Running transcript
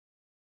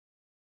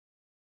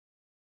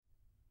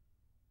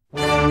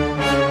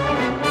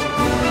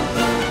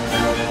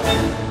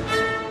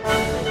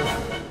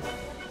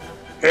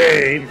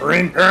Hey,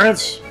 Marine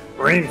parents,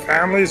 Marine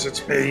families,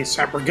 it's me,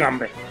 Semper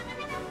Gumby.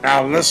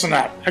 Now listen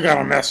up, I got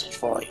a message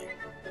for you.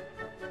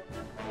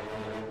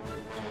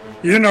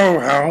 You know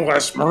how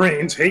us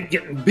Marines hate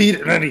getting beat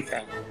at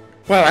anything.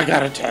 Well, I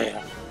gotta tell you,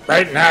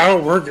 right now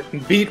we're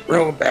getting beat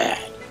real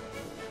bad.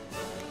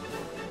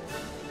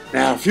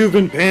 Now, if you've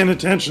been paying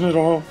attention at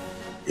all,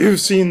 you've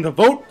seen the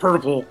Vote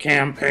Purple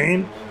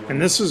campaign,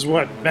 and this is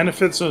what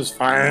benefits those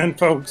fine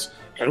folks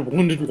at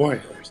Wounded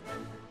Warriors.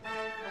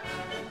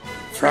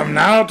 From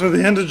now to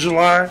the end of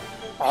July,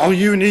 all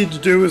you need to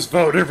do is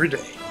vote every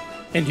day,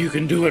 and you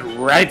can do it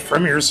right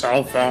from your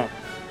cell phone.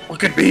 What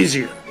could be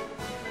easier?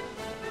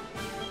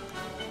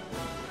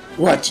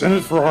 What's in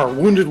it for our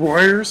Wounded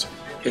Warriors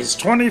is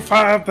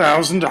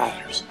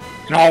 $25,000,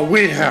 and all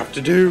we have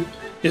to do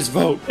is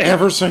vote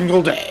every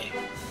single day.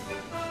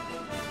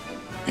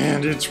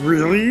 And it's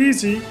really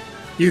easy.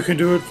 You can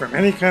do it from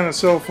any kind of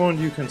cell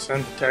phone you can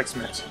send a text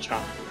message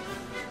on.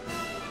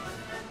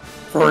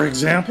 For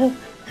example,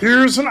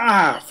 here's an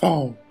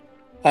iPhone.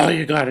 All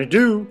you gotta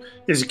do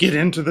is get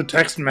into the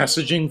text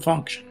messaging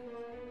function.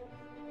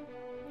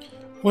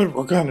 What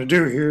we're gonna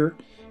do here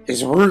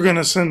is we're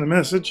gonna send the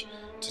message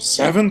to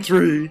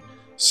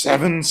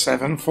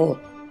 73774.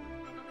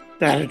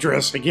 That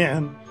address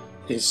again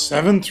is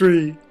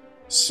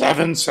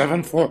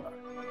 73774.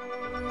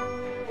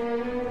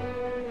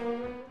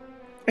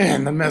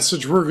 And the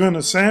message we're going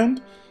to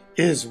send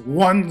is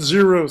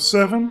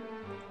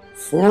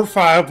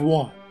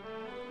 107451.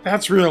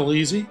 That's real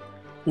easy.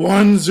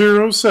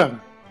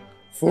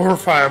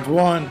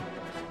 107451.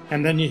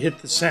 And then you hit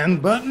the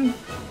send button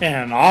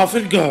and off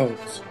it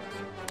goes.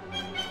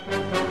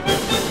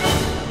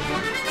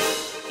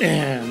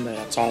 And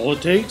that's all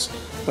it takes,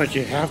 but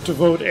you have to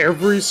vote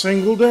every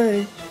single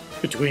day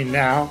between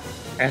now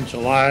and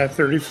July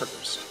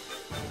 31st.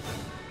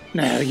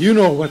 Now you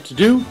know what to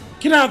do.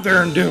 Get out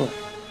there and do it.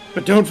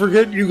 But don't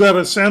forget, you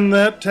gotta send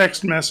that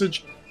text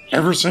message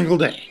every single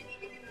day.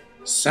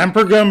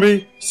 Semper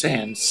Gumby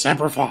saying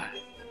Semper Fi.